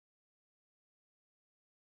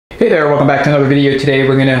Hey there, welcome back to another video. Today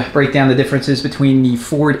we're going to break down the differences between the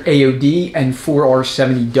Ford AOD and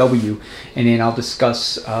 4R70W, and then I'll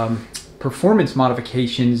discuss performance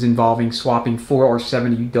modifications involving swapping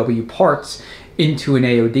 4R70W parts into an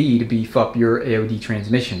AOD to beef up your AOD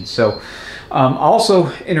transmission. So I'll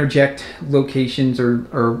also interject locations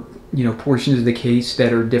or portions of the case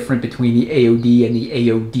that are different between the AOD and the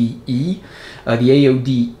AODE. The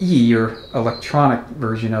AODE, or electronic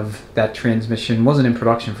version of that transmission, wasn't in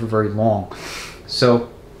production for very long.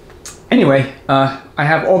 So anyway, I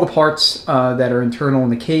have all the parts that are internal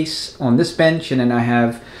in the case on this bench, and then I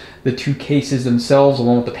have the two cases themselves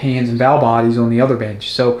along with the pans and valve bodies on the other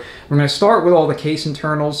bench. So we're going to start with all the case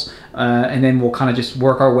internals, and then we'll kind of just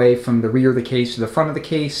work our way from the rear of the case to the front of the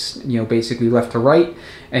case, basically left to right,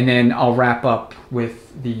 and then I'll wrap up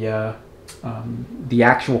with the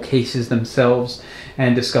actual cases themselves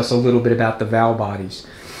and discuss a little bit about the valve bodies.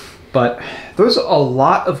 But there's a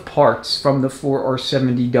lot of parts from the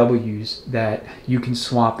 4R70Ws that you can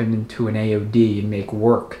swap into an AOD and make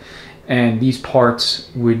work. And these parts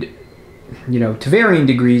would, to varying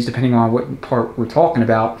degrees, depending on what part we're talking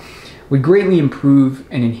about, would greatly improve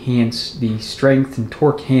and enhance the strength and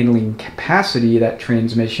torque handling capacity of that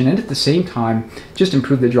transmission, and at the same time, just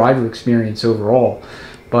improve the driver experience overall.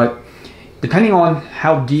 But depending on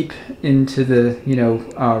how deep into the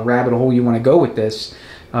rabbit hole you want to go with this,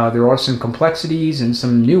 there are some complexities and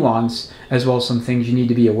some nuance, as well as some things you need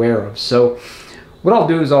to be aware of. So what I'll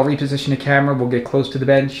do is I'll reposition the camera, we'll get close to the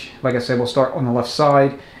bench. Like I said, we'll start on the left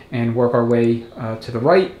side and work our way to the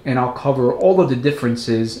right, and I'll cover all of the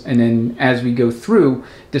differences, and then as we go through,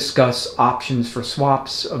 discuss options for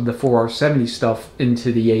swaps of the 4R70 stuff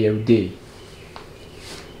into the AOD.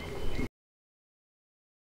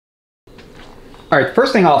 Alright,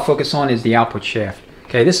 first thing I'll focus on is the output shaft.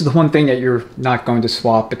 Okay, this is the one thing that you're not going to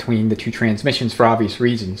swap between the two transmissions for obvious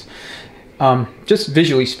reasons. Just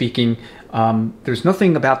visually speaking, there's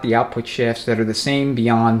nothing about the output shafts that are the same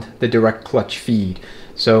beyond the direct clutch feed.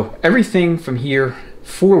 So everything from here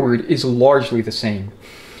forward is largely the same.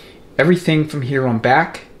 Everything from here on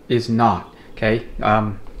back is not. Okay,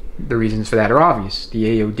 the reasons for that are obvious. The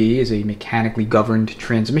AOD is a mechanically governed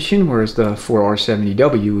transmission, whereas the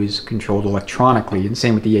 4R70W is controlled electronically, and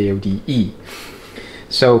same with the AODE.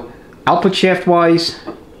 So output shaft wise,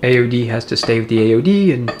 AOD has to stay with the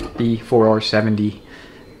AOD, and the 4R70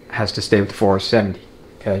 has to stay with the 4R70.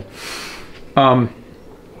 Okay.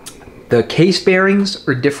 The case bearings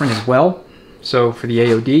are different as well. So for the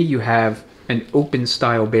AOD, you have an open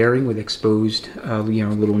style bearing with exposed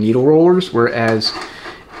little needle rollers, whereas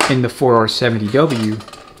in the 4R70W,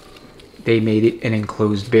 they made it an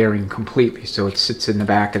enclosed bearing completely. So it sits in the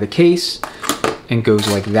back of the case and goes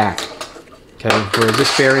like that. Okay, whereas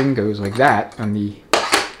this bearing goes like that on the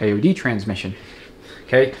AOD transmission.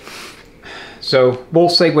 Okay, so we'll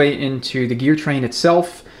segue into the gear train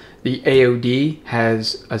itself. The AOD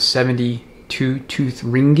has a 72 tooth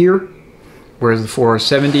ring gear, whereas the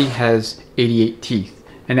 4R70 has 88 teeth.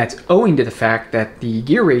 And that's owing to the fact that the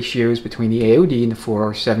gear ratios between the AOD and the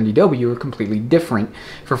 4R70W are completely different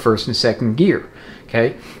for first and second gear.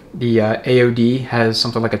 Okay, the AOD has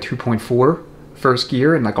something like a 2.4 first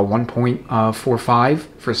gear and like a 1.45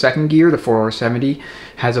 for second gear. The 4R70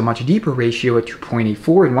 has a much deeper ratio at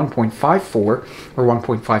 2.84 and 1.54 or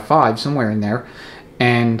 1.55, somewhere in there.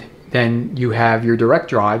 And then you have your direct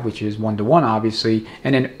drive, which is 1-to-1 obviously,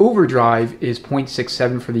 and then overdrive is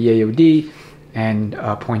 0.67 for the AOD and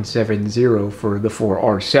 0.70 for the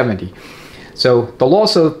 4R70. So the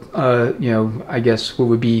loss of, I guess what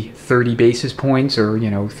would be 30 basis points or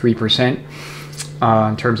 3%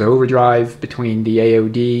 in terms of overdrive between the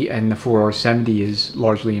AOD and the 4R70 is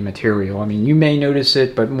largely immaterial. I mean, you may notice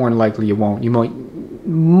it, but more than likely you won't. You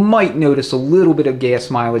might notice a little bit of gas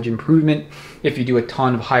mileage improvement if you do a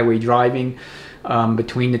ton of highway driving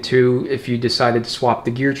between the two, if you decided to swap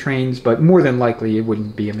the gear trains, but more than likely it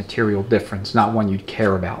wouldn't be a material difference, not one you'd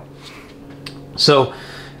care about. So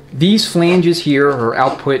these flanges here are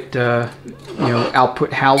output,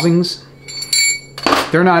 output housings.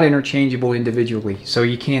 They're not interchangeable individually, so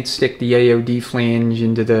you can't stick the AOD flange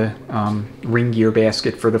into the ring gear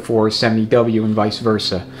basket for the 4R70W and vice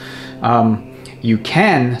versa. You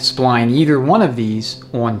can spline either one of these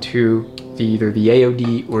onto either the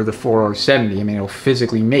AOD or the 4R70. I mean, it'll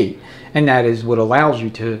physically mate, and that is what allows you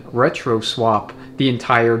to retro swap the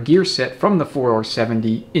entire gear set from the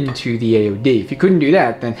 4R70 into the AOD. If you couldn't do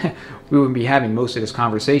that, then we wouldn't be having most of this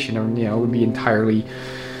conversation, or it would be entirely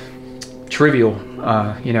trivial,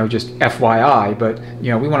 just FYI. But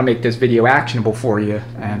we want to make this video actionable for you,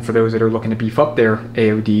 and for those that are looking to beef up their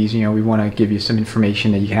AODs, we want to give you some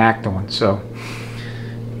information that you can act on. So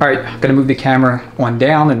All right, I'm gonna move the camera on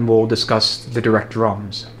down and we'll discuss the direct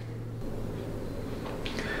drums.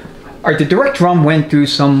 All right, the direct drum went through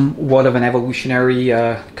somewhat of an evolutionary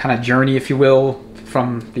kind of journey, if you will,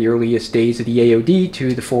 from the earliest days of the AOD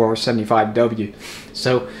to the 4R70W.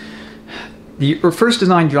 So the first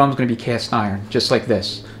design drum is going to be cast iron, just like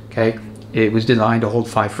this. Okay, it was designed to hold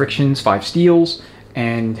 5 frictions, 5 steels,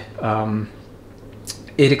 and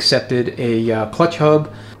it accepted a clutch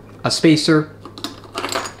hub, a spacer,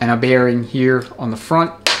 and a bearing here on the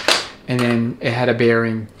front, and then it had a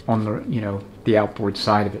bearing on the the outboard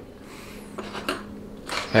side of it.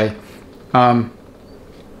 Okay,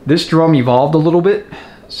 this drum evolved a little bit,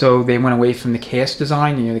 so they went away from the cast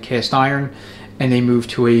design, the cast iron, and they moved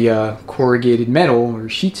to a corrugated metal or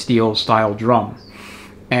sheet steel style drum,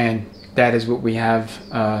 and that is what we have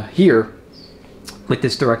here with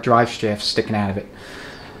this direct drive shaft sticking out of it.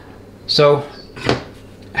 So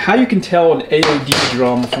how you can tell an AOD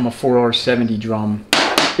drum from a 4R70 drum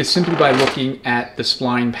is simply by looking at the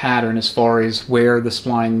spline pattern as far as where the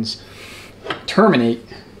splines terminate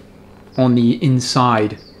on the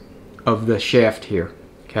inside of the shaft here.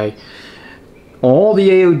 Okay, all the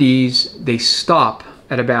AODs, they stop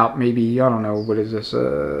at about maybe, I don't know, what is this,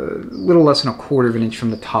 a little less than 1/4 of an inch from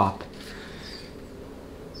the top,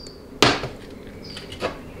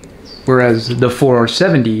 whereas the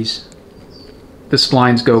 4R70s, the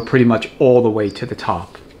splines go pretty much all the way to the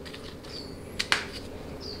top.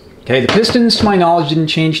 Okay, the pistons, to my knowledge, didn't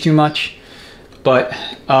change too much, but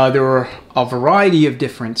there were a variety of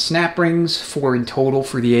different snap rings, 4 in total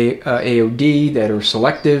for the AOD that are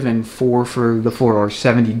selective, and 4 for the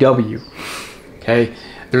 4R70W. Okay,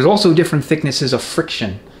 there's also different thicknesses of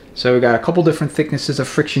friction. So we got a couple different thicknesses of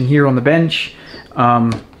friction here on the bench.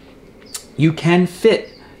 You can fit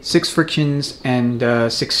 6 frictions and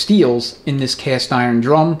 6 steels in this cast iron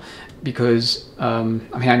drum, because I mean,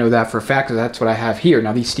 I know that for a fact, because that's what I have here.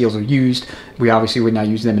 Now these steels are used. We obviously would not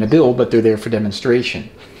use them in a build, but they're there for demonstration.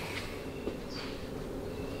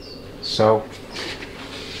 So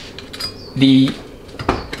let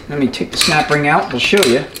me take the snap ring out, we'll show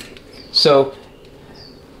you. So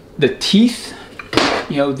the teeth,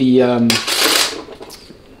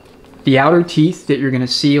 the outer teeth that you're going to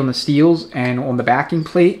see on the steels and on the backing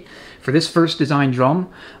plate for this first design drum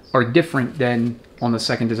are different than on the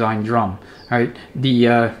second design drum. All right,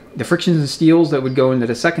 the frictions and steels that would go into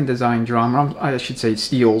the second design drum, I should say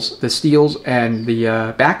steels, the steels and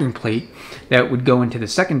the backing plate that would go into the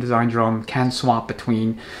second design drum can swap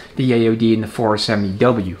between the AOD and the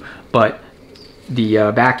 4R70W, but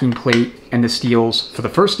the backing plate and the steels for the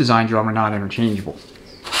first design drum are not interchangeable.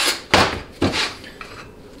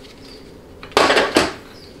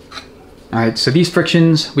 All right, so these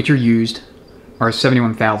frictions which are used are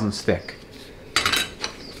 71 thousandths thick.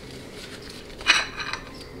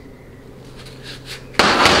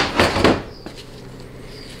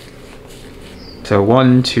 So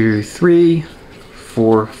 1, 2, 3,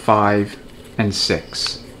 4, 5, and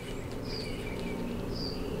 6.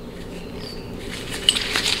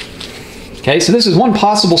 Okay, so this is one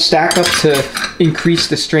possible stack up to increase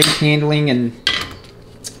the strength handling and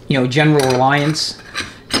general reliance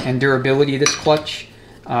and durability of this clutch.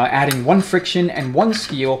 Adding 1 friction and 1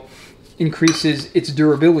 steel increases its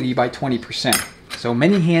durability by 20%. So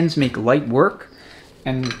many hands make light work,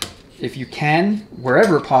 and if you can,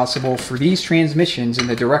 wherever possible, for these transmissions in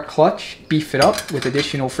the direct clutch, beef it up with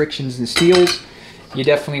additional frictions and steels. You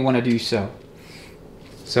definitely want to do so.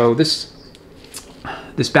 So this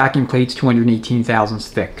backing plate's 218 thousandths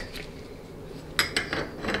thick.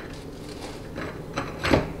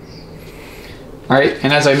 All right,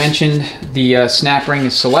 and as I mentioned, the snap ring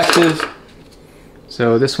is selective.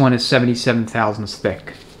 So this one is 77 thousandths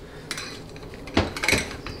thick.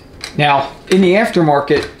 Now, in the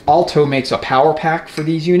aftermarket, Alto makes a power pack for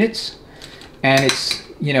these units, and it's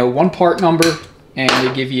 1 part number, and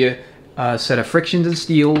they give you a set of frictions and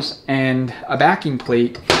steels and a backing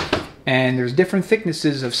plate, and there's different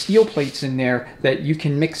thicknesses of steel plates in there that you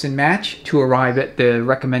can mix and match to arrive at the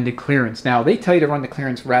recommended clearance. Now, they tell you to run the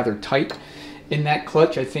clearance rather tight in that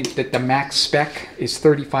clutch. I think that the max spec is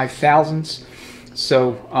 35 thousandths,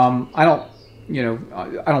 so I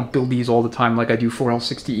don't build these all the time like I do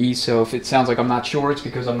 4L60E, so if it sounds like I'm not sure, it's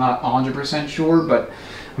because I'm not 100% sure, but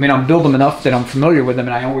I mean, I'm build them enough that I'm familiar with them,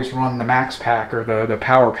 and I always run the max pack, or the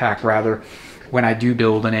power pack rather, when I do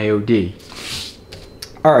build an AOD.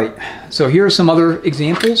 All right, so here are some other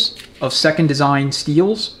examples of second design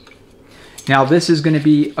steels. Now this is going to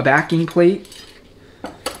be a backing plate,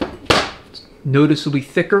 noticeably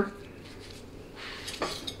thicker.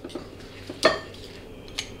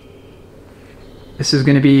 This is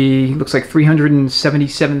going to be, looks like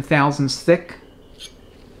 377 thousandths thick.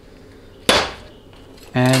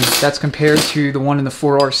 And that's compared to the one in the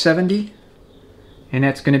 4R70. And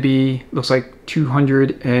that's going to be, looks like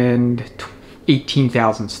 218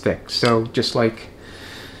 thousandths thick. So just like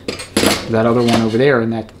that other one over there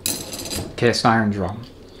in that cast iron drum.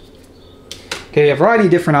 Okay, a variety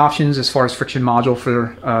of different options as far as friction module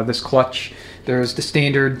for this clutch. There's the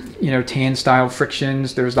standard, tan style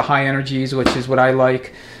frictions. There's the high energies, which is what I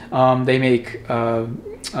like. They make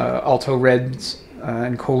Alto Reds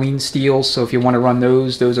and Choline steels, so if you want to run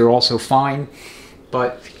those are also fine.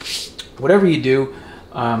 But whatever you do,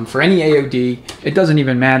 for any AOD, it doesn't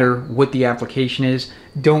even matter what the application is.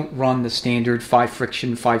 Don't run the standard 5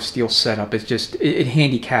 friction, 5 steel setup. It's just, it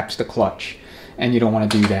handicaps the clutch, and you don't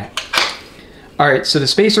want to do that. Alright, so the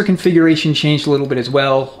spacer configuration changed a little bit as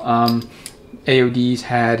well. AODs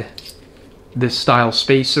had this style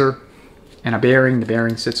spacer and a bearing. The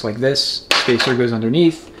bearing sits like this. Spacer goes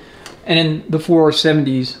underneath. And then the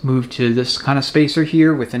 4R70s moved to this kind of spacer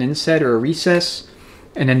here with an inset or a recess.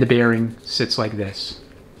 And then the bearing sits like this.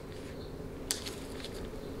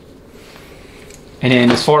 And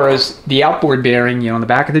then as far as the outboard bearing, on the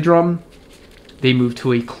back of the drum, they moved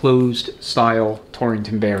to a closed style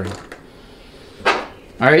Torrington bearing.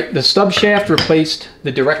 Alright, the stub shaft replaced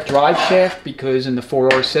the direct drive shaft because in the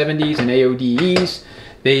 4R70s and AODEs,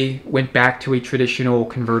 they went back to a traditional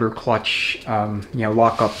converter clutch,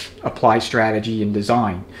 lock-up apply strategy and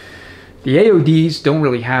design. The AODs don't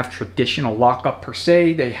really have traditional lockup per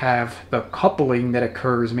se. They have the coupling that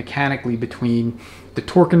occurs mechanically between the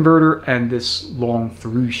torque converter and this long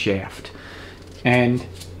through shaft. And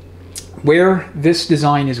where this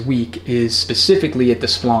design is weak is specifically at the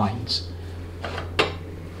splines.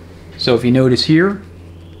 So if you notice here,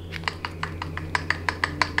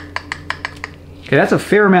 okay, that's a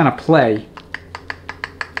fair amount of play.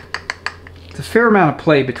 It's a fair amount of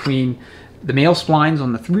play between the male splines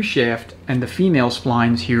on the through shaft and the female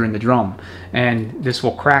splines here in the drum. And this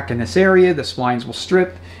will crack in this area, the splines will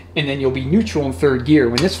strip, and then you'll be neutral in third gear.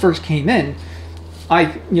 When this first came in, I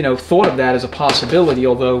thought of that as a possibility,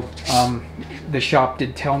 although the shop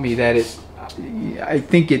did tell me that I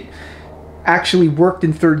think it actually worked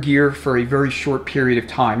in third gear for a very short period of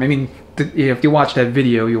time. I mean, if you watch that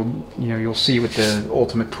video, you'll see what the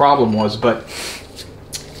ultimate problem was. But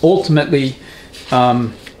ultimately,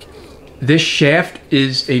 this shaft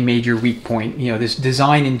is a major weak point. This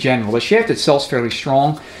design in general. The shaft itself is fairly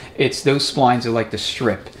strong. It's those splines that like to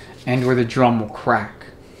strip, and where the drum will crack.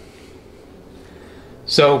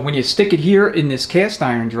 So when you stick it here in this cast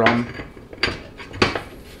iron drum,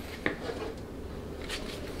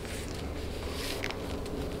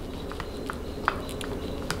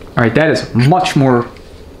 all right, that is much more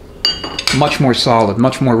solid,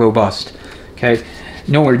 much more robust. Okay,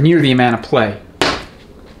 nowhere near the amount of play.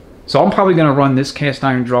 So I'm probably going to run this cast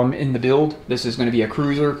iron drum in the build. This is going to be a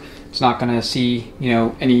cruiser. It's not going to see,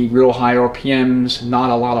 any real high RPMs,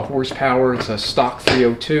 not a lot of horsepower. It's a stock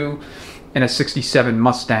 302 and a 67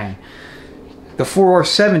 Mustang. The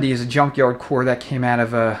 4R70 is a junkyard core that came out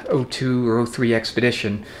of a 02 or 03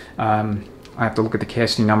 Expedition. I have to look at the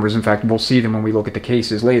casting numbers. In fact, we'll see them when we look at the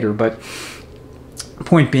cases later. But the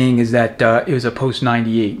point being is that it was a post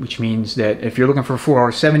 98, which means that if you're looking for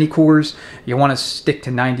 4R70 cores, you want to stick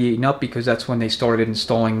to 98 and up because that's when they started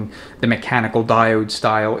installing the mechanical diode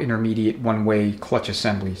style intermediate one-way clutch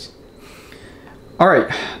assemblies. All right,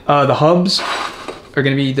 the hubs are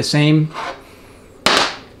going to be the same.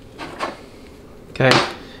 Okay.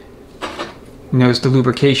 Notice the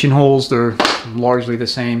lubrication holes, they're largely the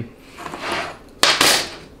same.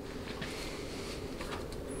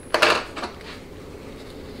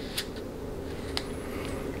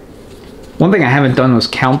 One thing I haven't done was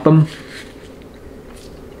count them,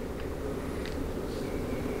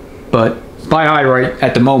 but by eye right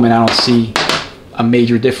at the moment I don't see a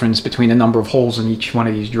major difference between the number of holes in each one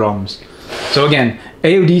of these drums. So again,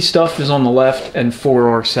 AOD stuff is on the left and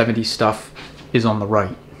 4R70 stuff is on the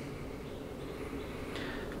right.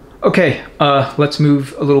 Okay, let's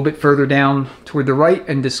move a little bit further down toward the right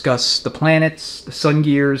and discuss the planets, the sun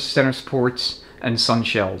gears, center supports, and sun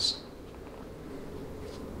shells.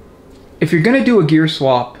 If you're going to do a gear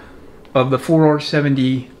swap of the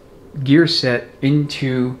 4R70 gear set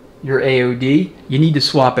into your AOD, you need to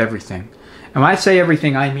swap everything. And when I say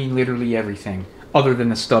everything, I mean literally everything, other than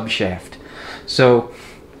the stub shaft. So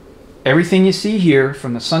everything you see here,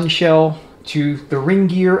 from the sun shell to the ring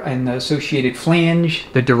gear and the associated flange,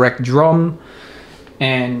 the direct drum,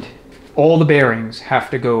 and all the bearings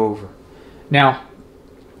have to go over. Now,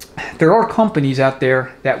 there are companies out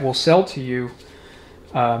there that will sell to you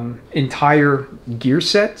entire gear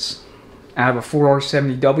sets out of a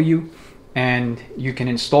 4R70W, and you can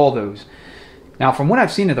install those. Now, from what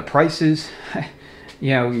I've seen of the prices,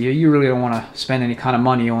 you know, you really don't want to spend any kind of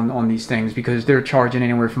money on these things, because they're charging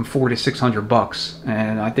anywhere from $400 to $600,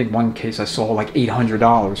 and I think one case I saw like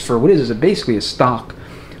 $800 for what is basically a stock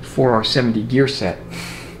 4R70 gear set.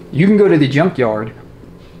 You can go to the junkyard,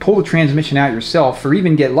 pull the transmission out yourself, or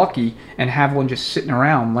even get lucky and have one just sitting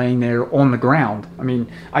around laying there on the ground. I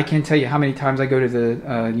mean, I can't tell you how many times I go to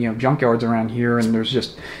the you know, junkyards around here, and there's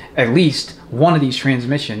just at least one of these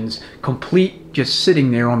transmissions complete just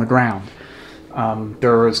sitting there on the ground.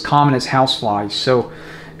 They're as common as houseflies. So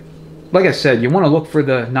like I said, you want to look for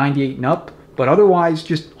the 98 and up, but otherwise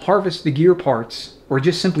just harvest the gear parts, or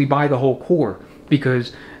just simply buy the whole core,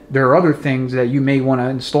 because there are other things that you may want to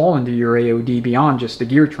install into your AOD beyond just the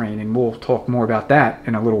gear train, and we'll talk more about that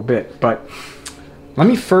in a little bit. But let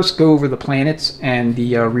me first go over the planets and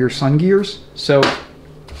the rear sun gears. So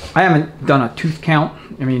I haven't done a tooth count.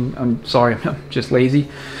 I mean, I'm sorry, I'm just lazy.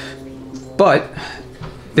 But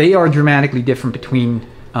they are dramatically different between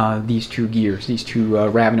these two gears, these two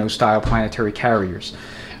Raveno-style planetary carriers.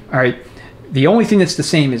 All right, the only thing that's the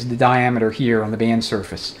same is the diameter here on the band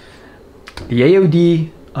surface. The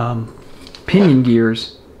AOD pinion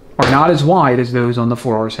gears are not as wide as those on the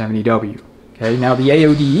 4R70W. Okay, now the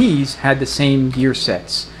AODEs had the same gear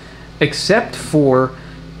sets, except for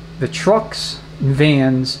the trucks,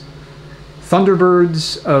 vans,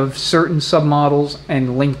 Thunderbirds of certain submodels,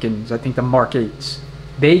 and Lincolns, I think the Mark 8s.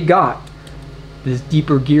 They got this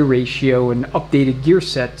deeper gear ratio and updated gear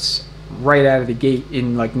sets right out of the gate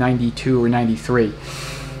in like 92 or 93.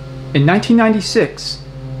 In 1996,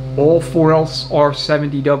 all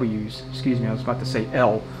 4R70Ws, excuse me, I was about to say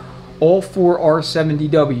L, all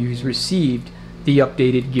 4R70Ws received the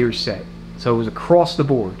updated gear set. So it was across the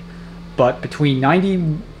board. But between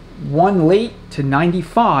 91 late to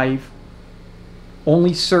 95,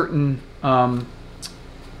 only certain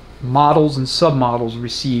models and submodels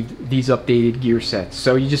received these updated gear sets.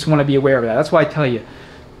 So you just want to be aware of that. That's why I tell you,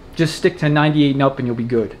 just stick to 98 and up and you'll be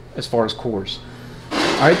good as far as cores.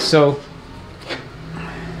 Alright, so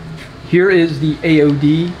here is the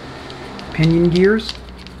AOD pinion gears.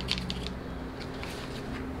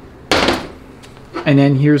 And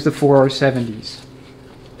then here's the 4R70s.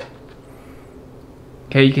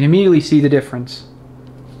 Okay, you can immediately see the difference.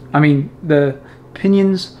 I mean, the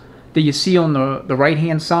pinions that you see on the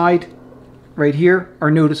right-hand side, right here,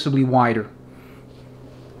 are noticeably wider.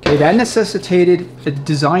 Okay, that necessitated a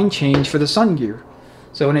design change for the sun gear.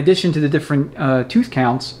 So in addition to the different tooth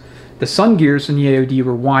counts, the sun gears in the AOD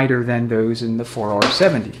were wider than those in the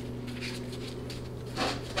 4R70.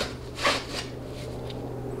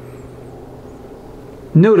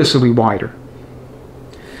 Noticeably wider.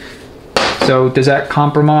 So does that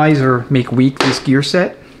compromise or make weak this gear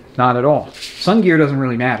set? Not at all. Sun gear doesn't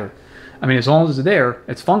really matter. I mean, as long as it's there,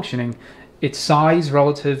 it's functioning. Its size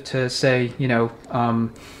relative to, say, you know,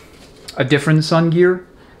 a different sun gear,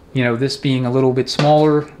 you know, this being a little bit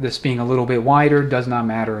smaller, this being a little bit wider, does not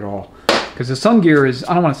matter at all. Because the sun gear is,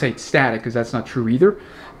 I don't want to say it's static, because that's not true either,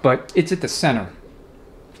 but it's at the center.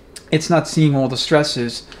 It's not seeing all the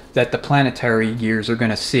stresses that the planetary gears are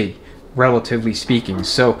going to see, relatively speaking.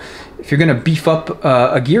 So if you're going to beef up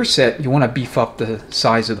a gear set, you want to beef up the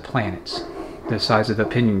size of the planets, the size of the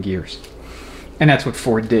pinion gears. And that's what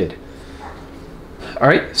Ford did.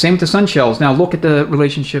 Alright, same with the sun shells. Now look at the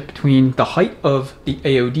relationship between the height of the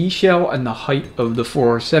AOD shell and the height of the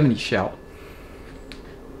 4R70 shell.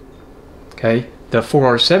 Okay, the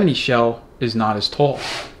 4R70 shell is not as tall.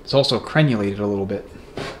 It's also crenulated a little bit.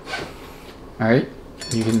 Alright,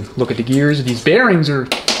 you can look at the gears. These bearings are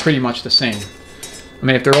pretty much the same. I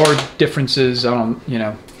mean, if there are differences, I don't, you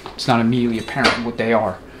know, it's not immediately apparent what they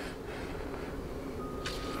are.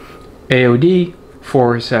 AOD,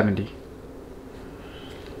 4R70.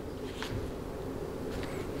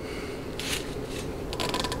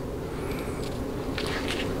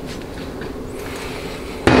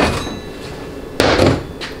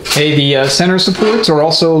 Okay, the center supports are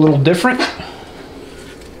also a little different.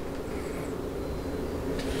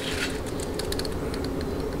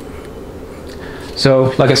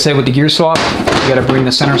 So, like I said, with the gear swap, you got to bring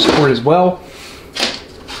the center support as well.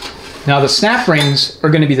 Now, the snap rings are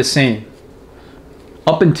going to be the same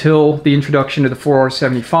up until the introduction of the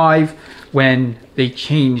 4R75, when they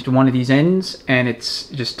changed one of these ends and it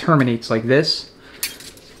just terminates like this.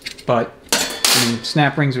 But I mean,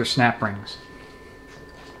 snap rings are snap rings.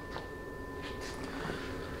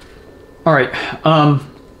 All right,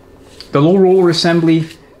 the low roller assembly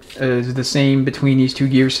is the same between these two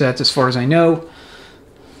gear sets as far as I know.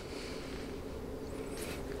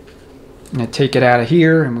 I'm going to take it out of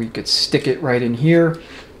here, and we could stick it right in here.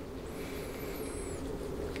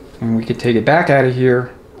 And we could take it back out of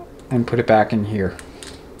here and put it back in here.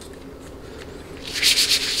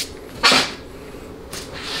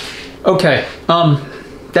 Okay,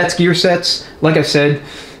 that's gear sets. Like I said,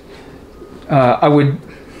 I would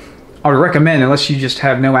recommend, unless you just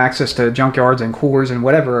have no access to junkyards and cores and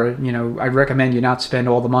whatever, you know, I recommend you not spend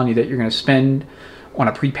all the money that you're going to spend on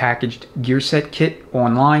a prepackaged gear set kit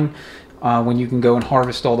online when you can go and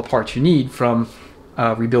harvest all the parts you need from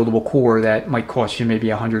a rebuildable core that might cost you maybe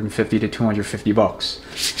 150 to 250 bucks.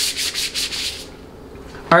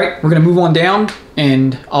 All right, we're going to move on down,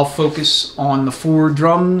 and I'll focus on the 4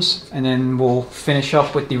 drums, and then we'll finish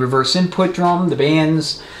up with the reverse input drum, the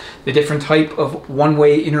bands, the different type of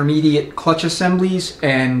one-way intermediate clutch assemblies,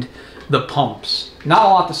 and the pumps. Not a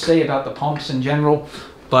lot to say about the pumps in general,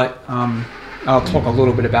 but I'll talk a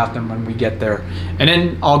little bit about them when we get there. And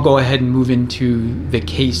then I'll go ahead and move into the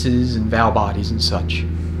cases and valve bodies and such.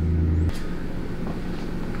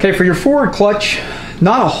 Okay, for your forward clutch,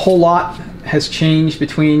 not a whole lot has changed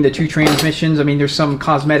between the 2 transmissions. I mean, there's some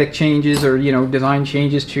cosmetic changes or, you know, design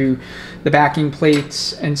changes to the backing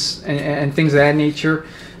plates and things of that nature.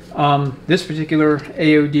 This particular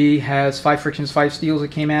AOD has 5 frictions, 5 steels that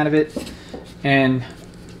came out of it, and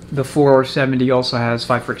the 4R70 also has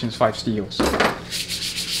 5 frictions, 5 steels,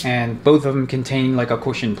 and both of them contain like a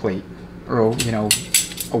cushion plate, or, you know,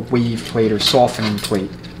 a wave plate or softening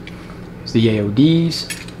plate. It's the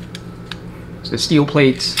AODs, it's the steel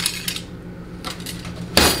plates.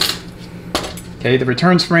 Okay, the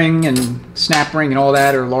return spring and snap ring and all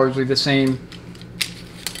that are largely the same.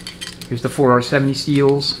 Here's the 4R70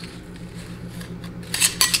 steels.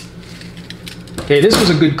 Okay, this was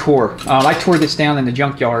a good core. I tore this down in the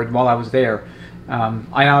junkyard while I was there.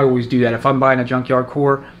 I always do that. If I'm buying a junkyard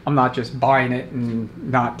core, I'm not just buying it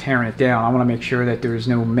and not tearing it down. I want to make sure that there's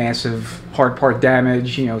no massive hard part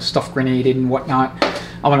damage, you know, stuff grenaded and whatnot.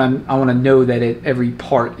 I want to know that every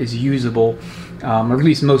part is usable, or at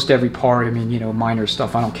least most every part. I mean, you know, minor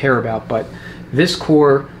stuff I don't care about. But this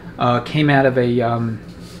core came out of a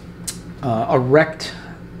wrecked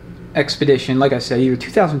expedition, like I said, either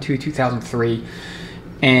 2002, 2003.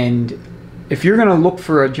 And if you're going to look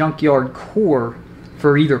for a junkyard core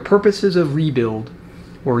for either purposes of rebuild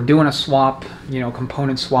or doing a swap, you know,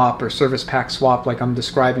 component swap or service pack swap like I'm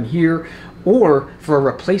describing here, or for a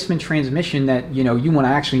replacement transmission that, you know, you want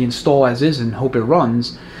to actually install as is and hope it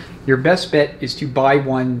runs, your best bet is to buy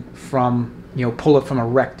one from, you know, pull it from a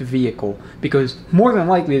wrecked vehicle, because more than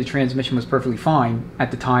likely the transmission was perfectly fine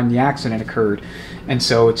at the time the accident occurred, and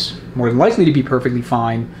so it's more than likely to be perfectly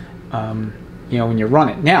fine, you know, when you run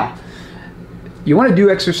it. Now, you want to do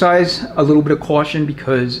exercise a little bit of caution,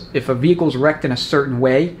 because if a vehicle's wrecked in a certain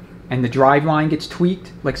way and the drive line gets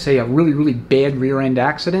tweaked, like say a really, really bad rear end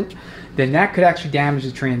accident, then that could actually damage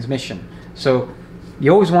the transmission. So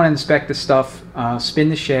you always want to inspect the stuff, spin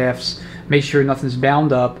the shafts, make sure nothing's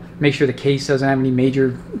bound up, make sure the case doesn't have any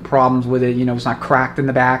major problems with it, you know, it's not cracked in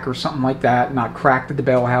the back or something like that, not cracked at the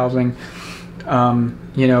bell housing.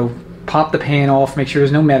 You know, pop the pan off, make sure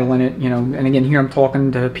there's no metal in it, you know. And again, here I'm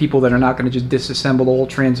talking to people that are not going to just disassemble the whole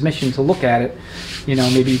transmission to look at it, you know,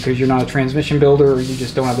 maybe because you're not a transmission builder, or you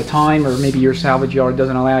just don't have the time, or maybe your salvage yard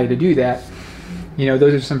doesn't allow you to do that. You know,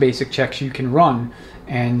 those are some basic checks you can run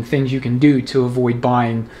and things you can do to avoid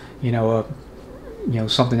buying, you know,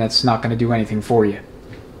 something that's not going to do anything for you.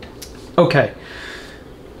 Okay,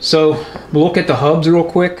 so we'll look at the hubs real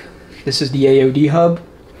quick. This is the AOD hub.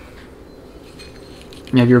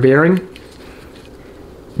 You have your bearing.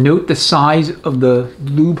 Note the size of the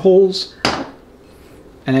lube holes,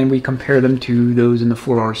 and then we compare them to those in the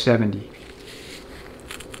 4R70.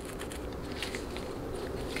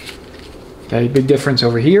 Okay, big difference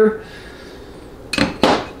over here.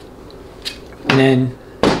 And then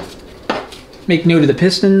make note of the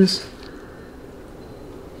pistons.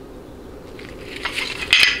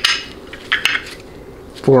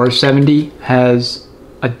 .4R70 has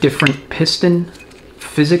a different piston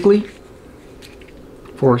physically.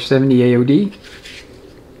 470 AOD.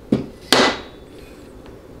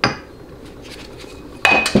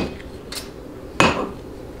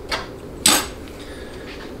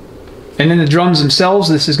 And then the drums themselves,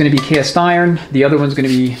 this is going to be cast iron. The other one's going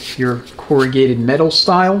to be your corrugated metal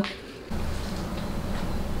style.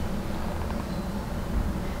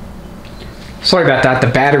 Sorry about that, the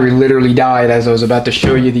battery literally died as I was about to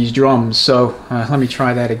show you these drums, so let me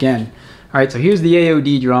try that again. Alright, so here's the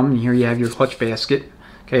AOD drum, and here you have your clutch basket.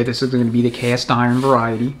 Okay, this is going to be the cast iron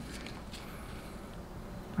variety.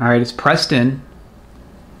 Alright, it's pressed in.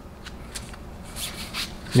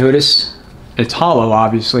 Notice It's hollow,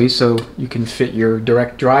 obviously, so you can fit your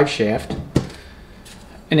direct drive shaft.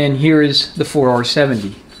 And then here is the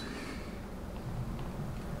 4R70.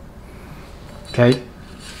 Okay,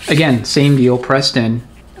 again, same deal, pressed in,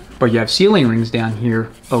 but you have sealing rings down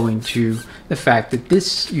here owing to the fact that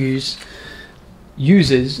this uses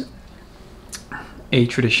a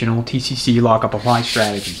traditional TCC lock-up apply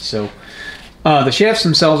strategy. So the shafts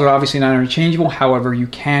themselves are obviously not interchangeable. However, you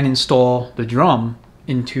can install the drum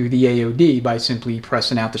into the AOD by simply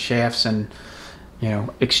pressing out the shafts and, you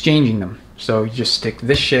know, exchanging them. So you just stick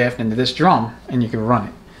this shaft into this drum and you can run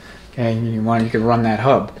it. Okay, and you can run that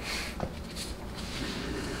hub.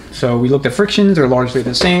 So we looked at frictions; they're largely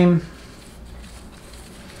the same.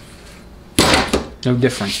 No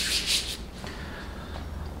different.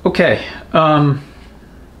 Okay.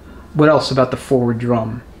 What else about the forward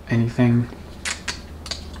drum? Anything?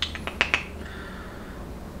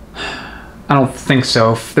 I don't think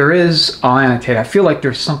so. If there is, I'll annotate. I feel like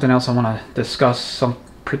there's something else I want to discuss, some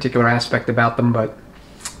particular aspect about them, but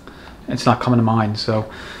it's not coming to mind.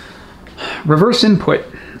 So, reverse input.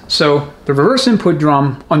 So, the reverse input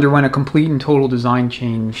drum underwent a complete and total design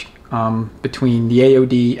change between the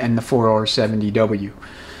AOD and the 4R70W.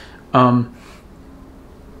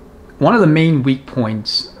 One of the main weak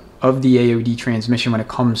points of the AOD transmission when it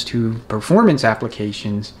comes to performance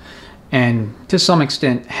applications and to some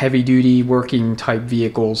extent heavy-duty working type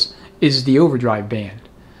vehicles is the overdrive band.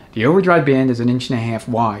 The overdrive band is 1.5 inches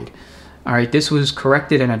wide. All right, this was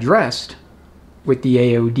corrected and addressed with the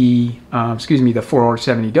AOD, the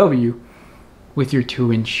 4R70W, with your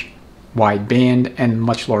 2-inch wide band and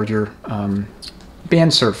much larger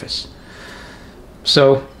band surface.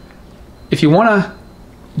 So if you want to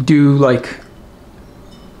do like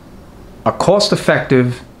a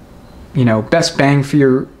cost-effective, you know, best bang for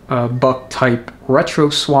your buck type retro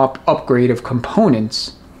swap upgrade of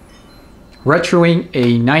components, retroing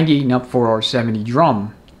a 98 and up 4R70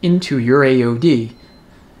 drum into your AOD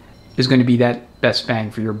is going to be that best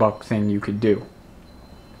bang for your buck thing you could do.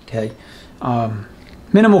 Okay,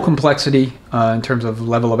 minimal complexity in terms of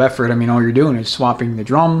level of effort. I mean, all you're doing is swapping the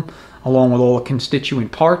drum along with all the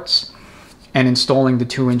constituent parts and installing the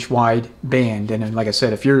 2-inch wide band. And then, like I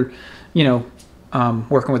said, if you're, you know,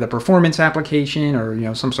 working with a performance application or, you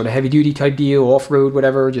know, some sort of heavy duty type deal, off-road,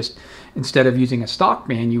 whatever, just instead of using a stock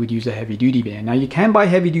band, you would use a heavy duty band. Now you can buy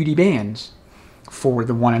heavy duty bands for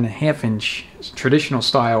the 1.5 inch traditional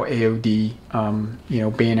style AOD, you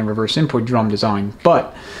know, band and reverse input drum design,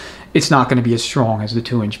 but it's not going to be as strong as the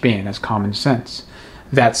 2-inch band. That's common sense.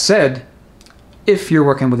 That said, if you're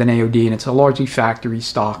working with an AOD and it's a largely factory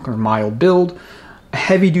stock or mild build, a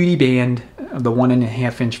heavy duty band of the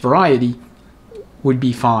 1.5 inch variety would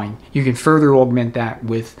be fine. You can further augment that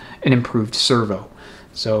with an improved servo.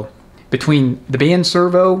 So between the band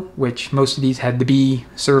servo, which most of these had the B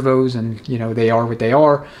servos and, you know, they are what they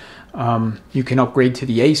are, you can upgrade to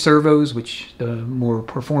the A servos, which the more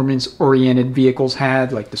performance oriented vehicles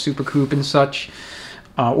had, like the Super Coupe and such,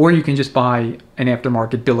 or you can just buy an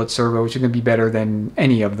aftermarket billet servo, which is going to be better than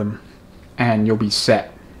any of them, and you'll be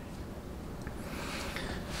set.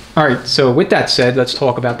 All right, so with that said, let's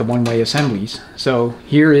talk about the one-way assemblies. So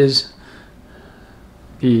here is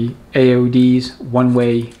the AOD's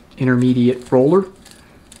one-way intermediate roller.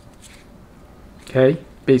 Okay,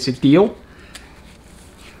 basic deal.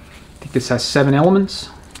 I think this has 7 elements.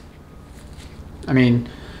 I mean,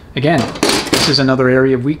 again, this is another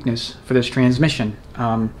area of weakness for this transmission.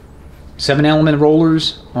 7-element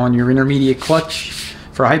rollers on your intermediate clutch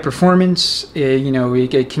for high performance. You know,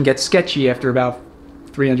 it can get sketchy after about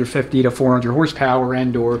 350 to 400 horsepower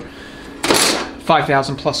and or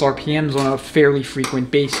 5,000 plus RPMs on a fairly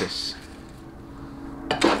frequent basis.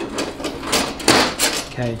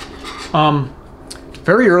 Okay,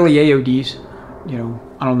 very early AODs, you know,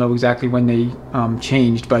 I don't know exactly when they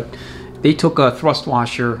changed, but they took a thrust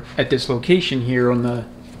washer at this location here on the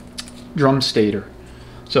drum stator.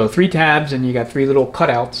 So 3 tabs and you got 3 little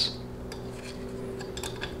cutouts,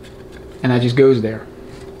 and that just goes there.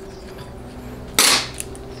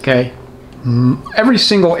 Okay, every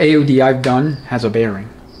single AOD I've done has a bearing,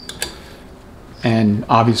 and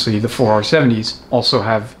obviously the 4R70s also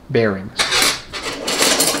have bearings.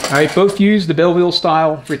 All right, both use the Belleville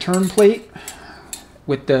style return plate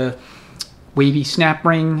with the wavy snap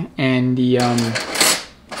ring and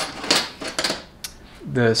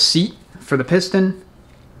the seat for the piston.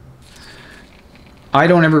 I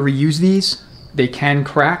don't ever reuse these. They can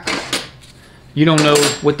crack. You don't know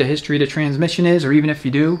what the history of the transmission is, or even if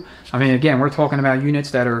you do. I mean, again, we're talking about units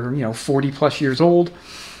that are, you know, 40 plus years old.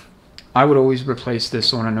 I would always replace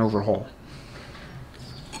this on an overhaul.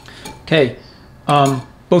 Okay,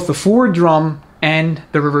 both the forward drum and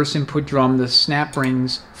the reverse input drum, the snap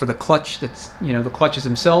rings for the clutch, that's, you know, the clutches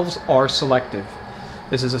themselves are selective.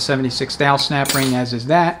 This is a 76 thou snap ring, as is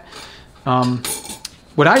that.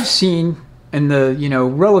 What I've seen in the, you know,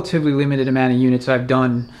 relatively limited amount of units I've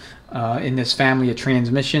done in this family of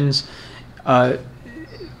transmissions, there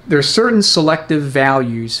are certain selective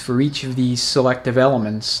values for each of these selective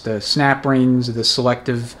elements, the snap rings, the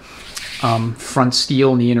selective front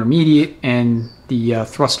steel in the intermediate, and the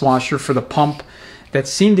thrust washer for the pump, that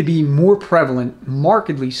seem to be more prevalent,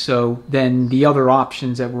 markedly so, than the other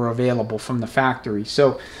options that were available from the factory.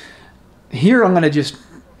 So here I'm going to just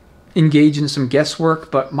engage in some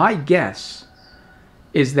guesswork, but my guess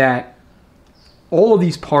is that all of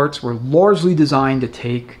these parts were largely designed to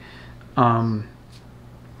take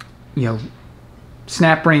you know,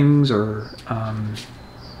 snap rings, or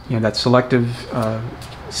you know, that selective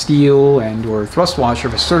steel and or thrust washer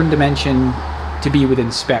of a certain dimension to be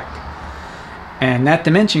within spec, and that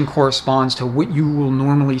dimension corresponds to what you will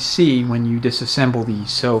normally see when you disassemble these.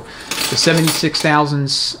 So the 76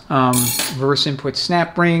 thousandths reverse input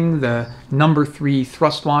snap ring, the number 3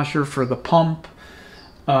 thrust washer for the pump,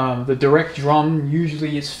 the direct drum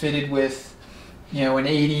usually is fitted with, you know, an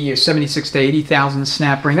 80 or 76 to 80,000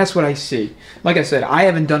 snap ring. That's what I see. Like I said, I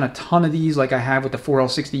haven't done a ton of these like I have with the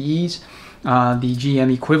 4L60Es, the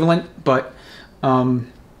GM equivalent, but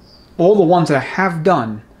all the ones that I have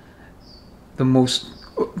done, the most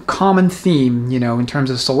common theme, you know, in terms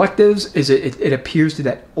of selectives, is it appears to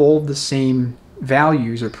that all the same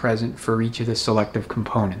values are present for each of the selective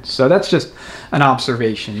components. So that's just an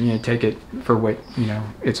observation. You know, take it for what, you know,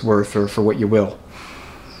 it's worth, or for what you will.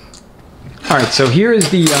 All right, so here is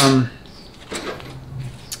the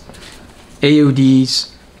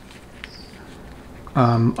AOD's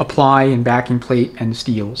apply and backing plate and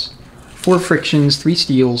steels. 4 frictions, 3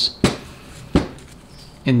 steels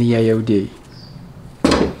in the AOD.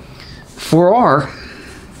 4R,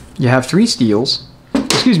 you have 3 steels,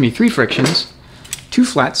 excuse me, 3 frictions, 2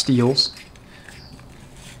 flat steels,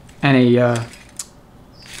 and a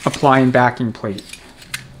apply and backing plate.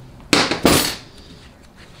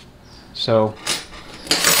 So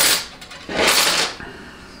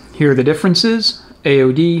here are the differences.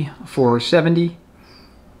 AOD 4R70,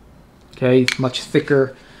 okay, much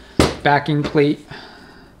thicker backing plate.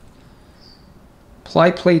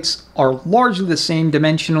 Ply plates are largely the same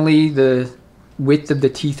dimensionally. The width of the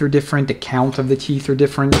teeth are different, the count of the teeth are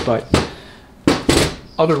different, but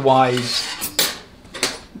otherwise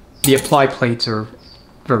the apply plates are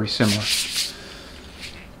very similar.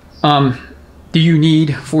 Do you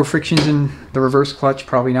need 4 frictions in the reverse clutch?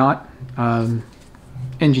 Probably not.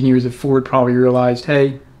 Engineers at Ford probably realized,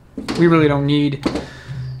 hey, we really don't need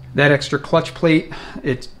that extra clutch plate.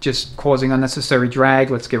 It's just causing unnecessary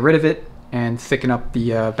drag. Let's get rid of it and thicken up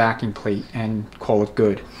the backing plate and call it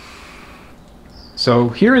good. So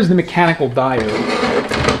here is the mechanical diode.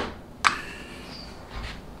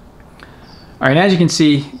 All right, as you can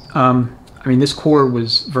see, I mean, this core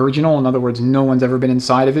was virginal. In other words, no one's ever been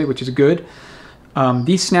inside of it, which is good.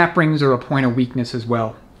 These snap rings are a point of weakness as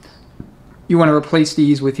well. You want to replace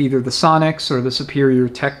these with either the Sonics or the Superior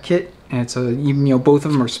Tech kit, and it's you know, both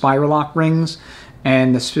of them are spiral lock rings,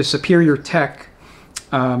 and the Superior Tech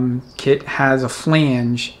kit has a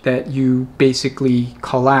flange that you basically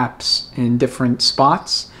collapse in different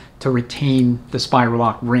spots to retain the spiral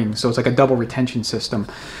lock ring. So it's like a double retention system.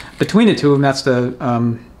 Between the two of them, that's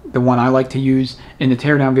the one I like to use. In the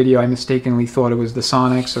teardown video, I mistakenly thought it was the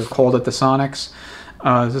Sonics, or called it the Sonics.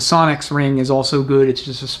 The Sonics ring is also good. It's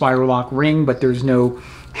just a spiral lock ring, but there's no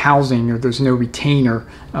housing, or there's no retainer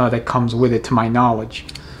that comes with it, to my knowledge.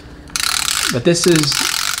 But this is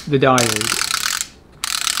the diode.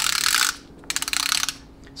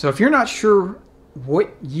 So if you're not sure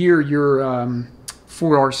what year your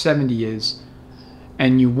 4R70 is,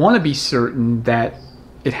 and you want to be certain that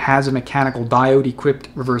it has a mechanical diode equipped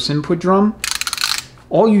reverse input drum,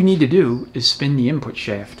 all you need to do is spin the input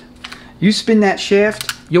shaft. You spin that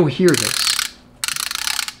shaft, you'll hear this.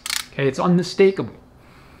 Okay, it's unmistakable.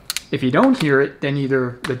 If you don't hear it, then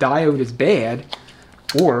either the diode is bad,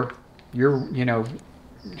 or you're, you know,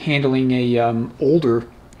 handling a older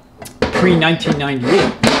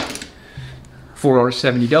pre-1998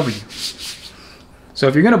 4R70W. So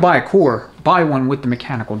if you're going to buy a core, buy one with the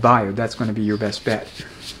mechanical diode. That's going to be your best bet.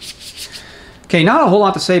 Okay, not a whole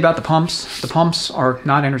lot to say about the pumps. The pumps are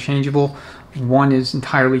not interchangeable. One is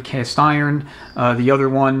entirely cast iron. The other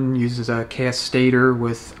one uses a cast stator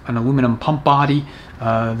with an aluminum pump body.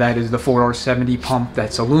 That is the 4R70 pump,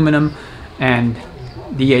 that's aluminum. And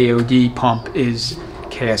the AOD pump is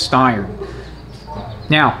cast iron.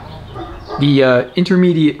 Now, The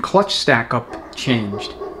intermediate clutch stack-up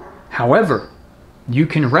changed. However, you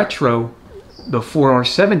can retro the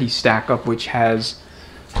 4R70 stack-up, which has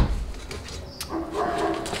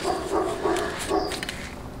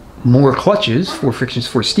more clutches, 4 frictions,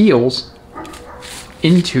 4 steels,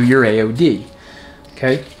 into your AOD.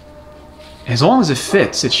 Okay? As long as it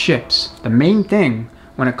fits, it ships. The main thing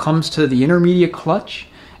when it comes to the intermediate clutch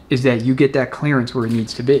is that you get that clearance where it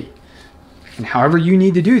needs to be. And however you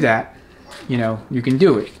need to do that, you know, you can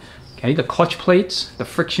do it. Okay, the clutch plates, the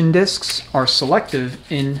friction discs are selective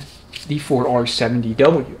in the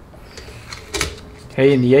 4R70W.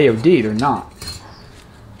 Okay, in the AOD, they're not.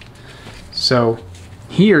 So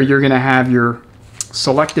here you're going to have your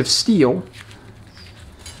selective steel,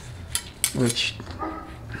 which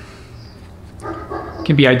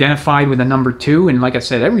can be identified with a number 2. And like I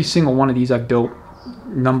said, every single one of these I've built,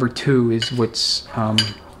 number 2 is what's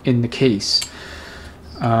in the case.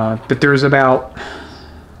 But there's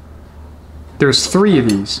 3 of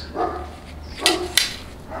these.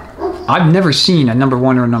 I've never seen a number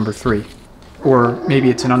 1 or a number 3. Or maybe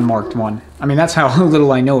it's an unmarked one. I mean, that's how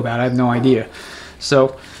little I know about it. I have no idea.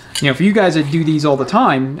 So, you know, for you guys that do these all the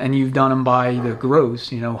time, and you've done them by the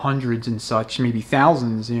gross, you know, hundreds and such, maybe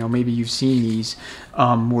thousands, you know, maybe you've seen these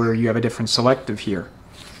where you have a different selective here.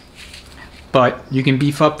 But you can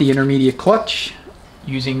beef up the intermediate clutch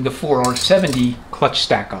using the 4R70 clutch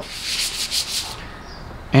stack up.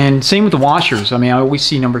 And same with the washers. I mean, I always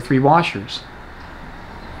see number 3 washers.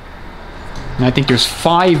 And I think there's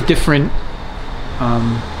 5 different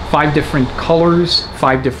colors,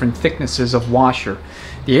 5 different thicknesses of washer.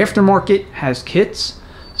 The aftermarket has kits,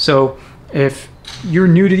 so if you're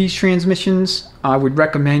new to these transmissions, I would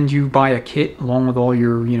recommend you buy a kit along with all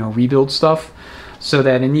your, you know, rebuild stuff, so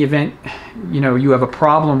that in the event, you know, you have a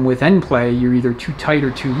problem with end play, you're either too tight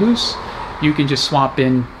or too loose, you can just swap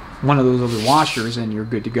in one of those other washers and you're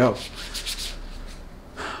good to go.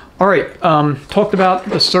 All right, talked about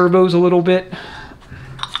the servos a little bit.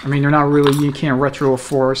 I mean, they're not really, you can't retro a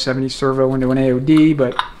 4R70 servo into an AOD,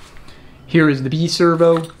 but here is the B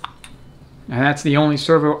servo. And that's the only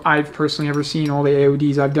servo I've personally ever seen. All the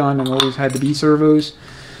AODs I've done, I've always had the B servos.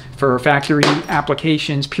 For factory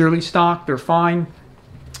applications, purely stock, they're fine.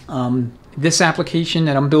 This application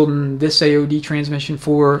that I'm building this AOD transmission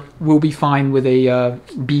for will be fine with a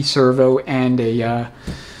B servo and a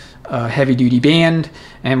heavy duty band,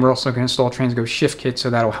 and we're also going to install Transgo shift kit, so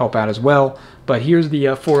that'll help out as well. But here's the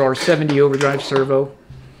 4R70 overdrive servo.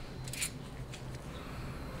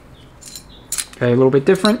 Okay, a little bit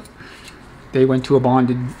different. They went to a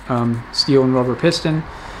bonded steel and rubber piston.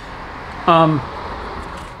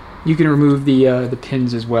 You can remove the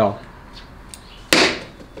pins as well.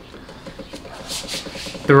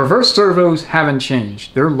 The reverse servos haven't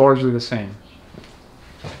changed. They're largely the same.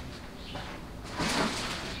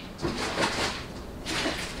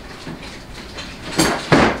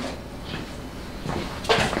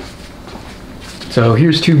 So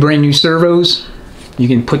here's 2 brand new servos. You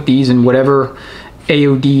can put these in whatever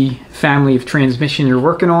AOD family of transmission you're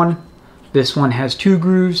working on. This one has 2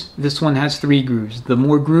 grooves, this one has 3 grooves. The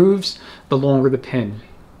more grooves, the longer the pin.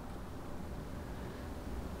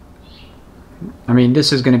 I mean,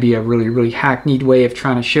 this is going to be a really hackneyed way of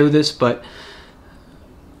trying to show this, but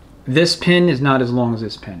this pin is not as long as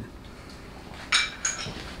this pin.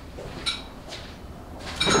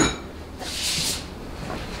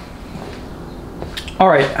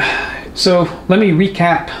 Alright, so let me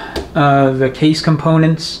recap the case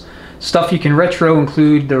components. Stuff you can retro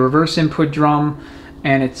include the reverse input drum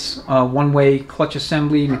and its one-way clutch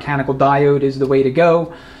assembly. Mechanical diode is the way to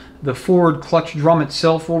go. The forward clutch drum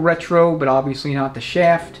itself will retro, but obviously not the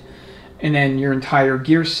shaft. And then your entire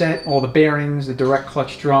gear set, all the bearings, the direct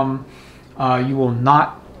clutch drum. You will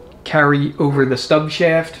not carry over the stub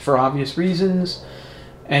shaft for obvious reasons.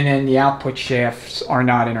 And then the output shafts are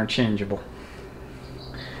not interchangeable.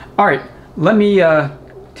 Alright, let me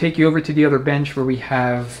take you over to the other bench where we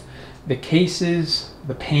have the cases,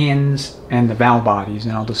 the pans, and the valve bodies,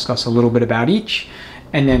 and I'll discuss a little bit about each,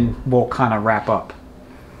 and then we'll kind of wrap up.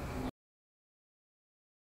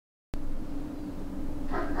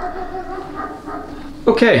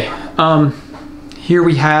 Okay, here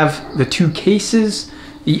we have the 2 cases.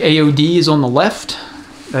 The AOD is on the left.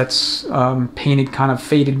 That's painted kind of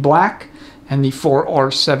faded black, and the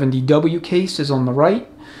 4R70W case is on the right.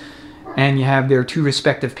 And you have their 2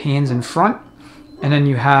 respective pans in front, and then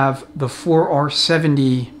you have the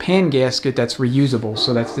 4R70 pan gasket that's reusable.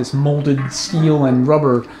 So that's this molded steel and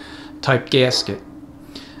rubber type gasket.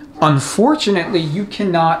 Unfortunately, you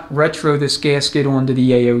cannot retro this gasket onto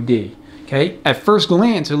the AOD. Okay, at first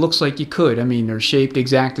glance, it looks like you could. I mean, they're shaped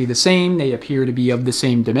exactly the same. They appear to be of the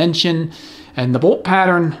same dimension, and the bolt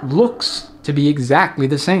pattern looks to be exactly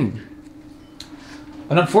the same.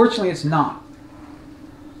 But unfortunately, it's not.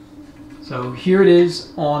 So here it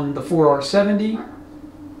is on the 4R70.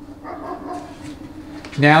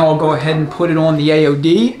 Now I'll go ahead and put it on the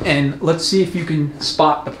AOD, and let's see if you can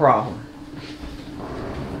spot the problem.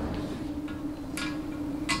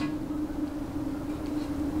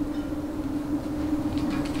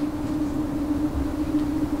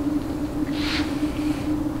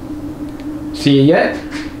 See it yet?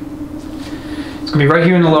 It's going to be right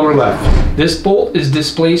here in the lower left. This bolt is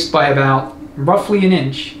displaced by about roughly an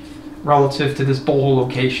inch relative to this bolt hole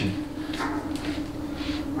location.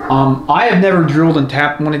 I have never drilled and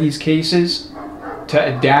tapped one of these cases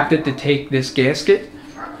to adapt it to take this gasket.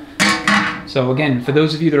 So again, for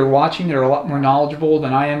those of you that are watching that are a lot more knowledgeable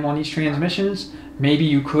than I am on these transmissions, maybe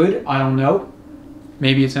you could, I don't know.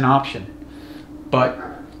 Maybe it's an option. But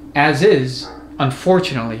as is,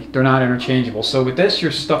 unfortunately, they're not interchangeable. So with this,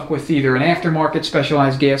 you're stuck with either an aftermarket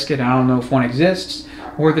specialized gasket, I don't know if one exists,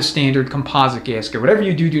 or the standard composite gasket. Whatever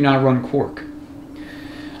you do, do not run cork.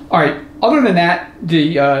 All right, other than that,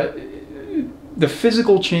 the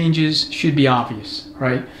physical changes should be obvious,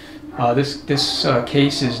 right? This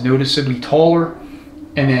case is noticeably taller,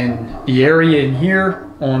 and then the area in here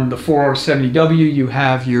on the 4R70W, you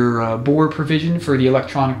have your bore provision for the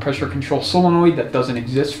electronic pressure control solenoid that doesn't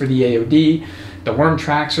exist for the AOD. The worm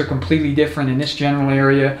tracks are completely different in this general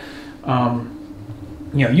area.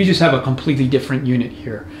 You know, you just have a completely different unit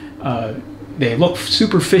here. They look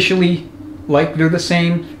superficially like they're the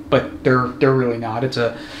same, but they're really not. It's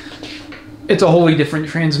a wholly different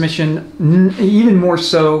transmission, even more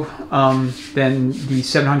so than the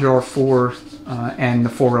 700R4 and the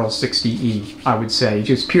 4L60E, I would say,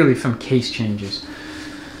 just purely from case changes.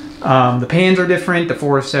 The pans are different. The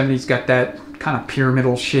 4R70's got that kind of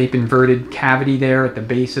pyramidal shape inverted cavity there at the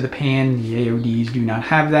base of the pan. The AODs do not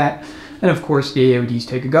have that. And of course the AODs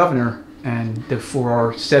take a governor, and the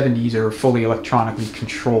 4R70s are fully electronically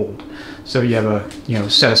controlled. So you have a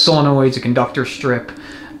set of solenoids, a conductor strip,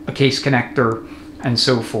 a case connector, and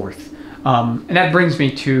so forth. And that brings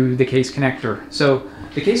me to the case connector. So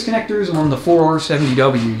the case connectors on the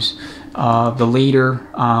 4R70Ws, the later,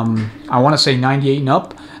 I want to say 98 and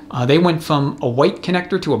up, they went from a white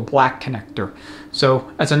connector to a black connector.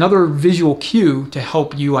 So that's another visual cue to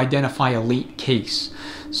help you identify a late case.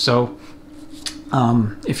 So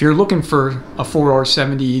if you're looking for a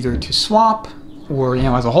 4R70 either to swap or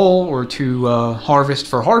as a whole, or to harvest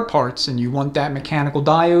for hard parts, and you want that mechanical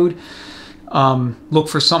diode, look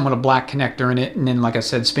for something with a black connector in it, and then, like I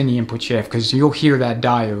said, spin the input shaft, because you'll hear that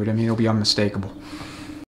diode. I mean, it'll be unmistakable.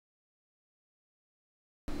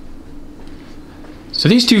 So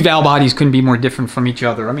these two valve bodies couldn't be more different from each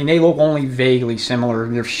other. I mean, they look only vaguely similar.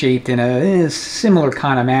 They're shaped in a similar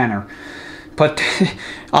kind of manner, but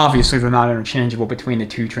obviously they're not interchangeable between the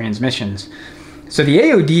two transmissions. So the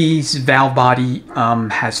AOD's valve body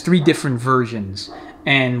has 3 different versions,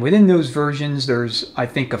 and within those versions there's, I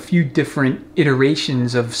think, a few different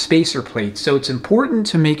iterations of spacer plates. So it's important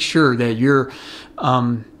to make sure that your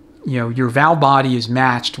valve body is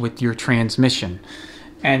matched with your transmission.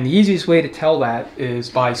 And the easiest way to tell that is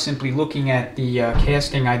by simply looking at the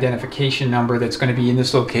casting identification number that's going to be in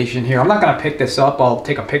this location here. I'm not going to pick this up. I'll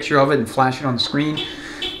take a picture of it and flash it on the screen.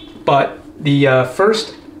 But the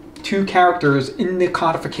first 2 characters in the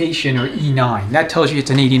codification are E9. That tells you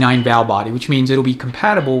it's an 89 valve body, which means it'll be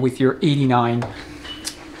compatible with your 89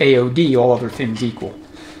 AOD, all other things equal.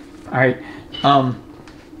 All right.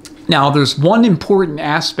 Now, there's one important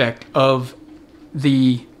aspect of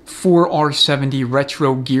the 4R70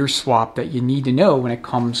 retro gear swap that you need to know when it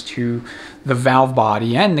comes to the valve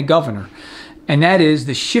body and the governor, and that is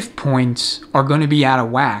the shift points are going to be out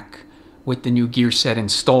of whack with the new gear set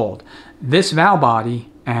installed. This valve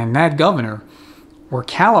body and that governor were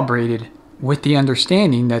calibrated with the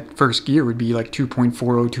understanding that first gear would be like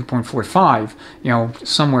 2.40, 2.45,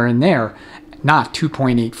 somewhere in there, not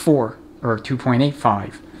 2.84 or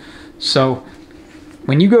 2.85. So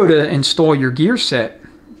when you go to install your gear set,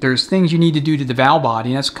 there's things you need to do to the valve body,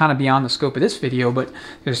 and that's kind of beyond the scope of this video, but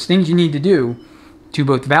there's things you need to do to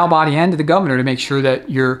both the valve body and to the governor to make sure that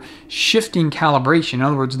your shifting calibration, in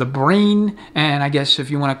other words, the brain, and I guess if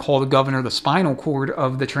you want to call the governor the spinal cord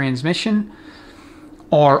of the transmission,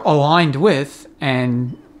 are aligned with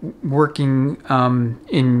and working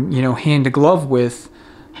in hand to glove with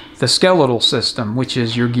the skeletal system, which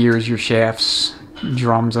is your gears, your shafts,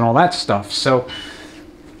 drums, and all that stuff. So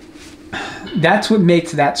that's what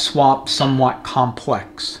makes that swap somewhat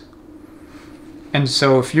complex. And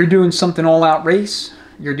so if you're doing something all-out race,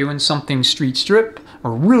 you're doing something street strip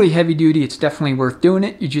or really heavy duty, it's definitely worth doing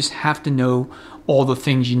it. You just have to know all the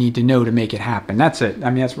things you need to know to make it happen. That's it. I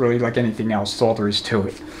mean, that's really like anything else. That's all there is to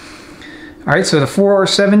it. All right, so the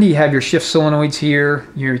 4R70, you have your shift solenoids here,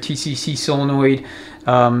 your TCC solenoid.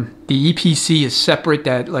 The EPC is separate.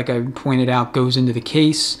 That, like I pointed out, goes into the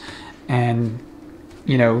case. And,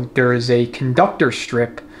 you know, there is a conductor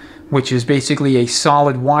strip, which is basically a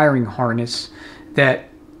solid wiring harness that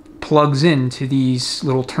plugs into these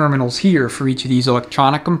little terminals here for each of these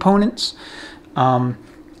electronic components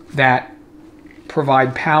that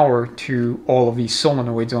provide power to all of these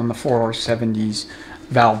solenoids on the 4R70's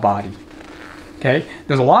valve body. Okay,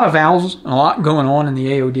 there's a lot of valves and a lot going on in the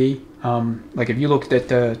AOD. Like if you looked at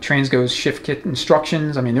the Transgo's shift kit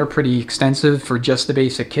instructions, I mean, they're pretty extensive for just the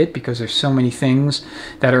basic kit because there's so many things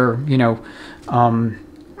that are, you know,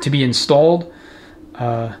 to be installed.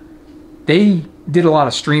 They did a lot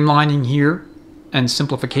of streamlining here and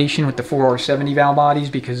simplification with the 4R70 valve bodies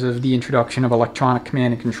because of the introduction of electronic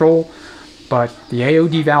command and control. But the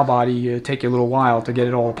AOD valve body take you a little while to get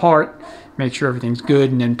it all apart, make sure everything's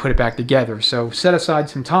good, and then put it back together. So set aside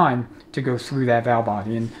some time to go through that valve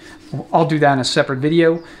body, and I'll do that in a separate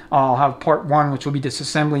video. I'll have part 1, which will be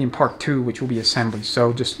disassembly, and part 2, which will be assembly.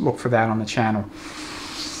 So just look for that on the channel.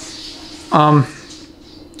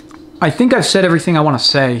 I think I've said everything I want to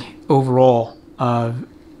say overall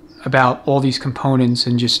about all these components,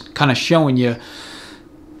 and just kind of showing you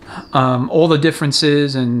all the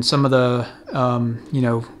differences and some of the you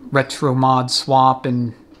know, retro mod swap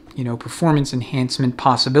and, you know, performance enhancement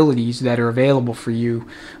possibilities that are available for you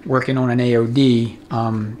working on an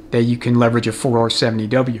AOD that you can leverage a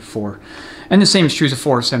 4R70W for. And the same is true as a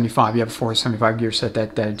 4R75. You have a 4R75 gear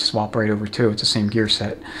set that swap right over to. It's the same gear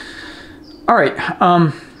set. All right,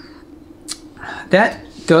 that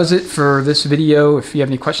does it for this video. If you have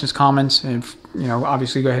any questions, comments, and you know,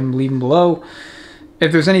 obviously go ahead and leave them below.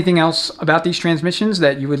 If there's anything else about these transmissions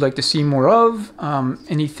that you would like to see more of,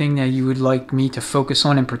 anything that you would like me to focus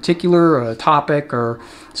on in particular, or a topic or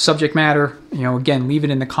subject matter, you know, again, leave it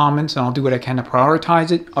in the comments and I'll do what I can to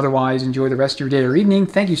prioritize it. Otherwise, enjoy the rest of your day or evening.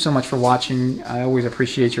 Thank you so much for watching. I always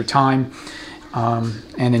appreciate your time,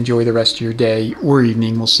 and enjoy the rest of your day or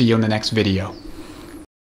evening. We'll see you in the next video.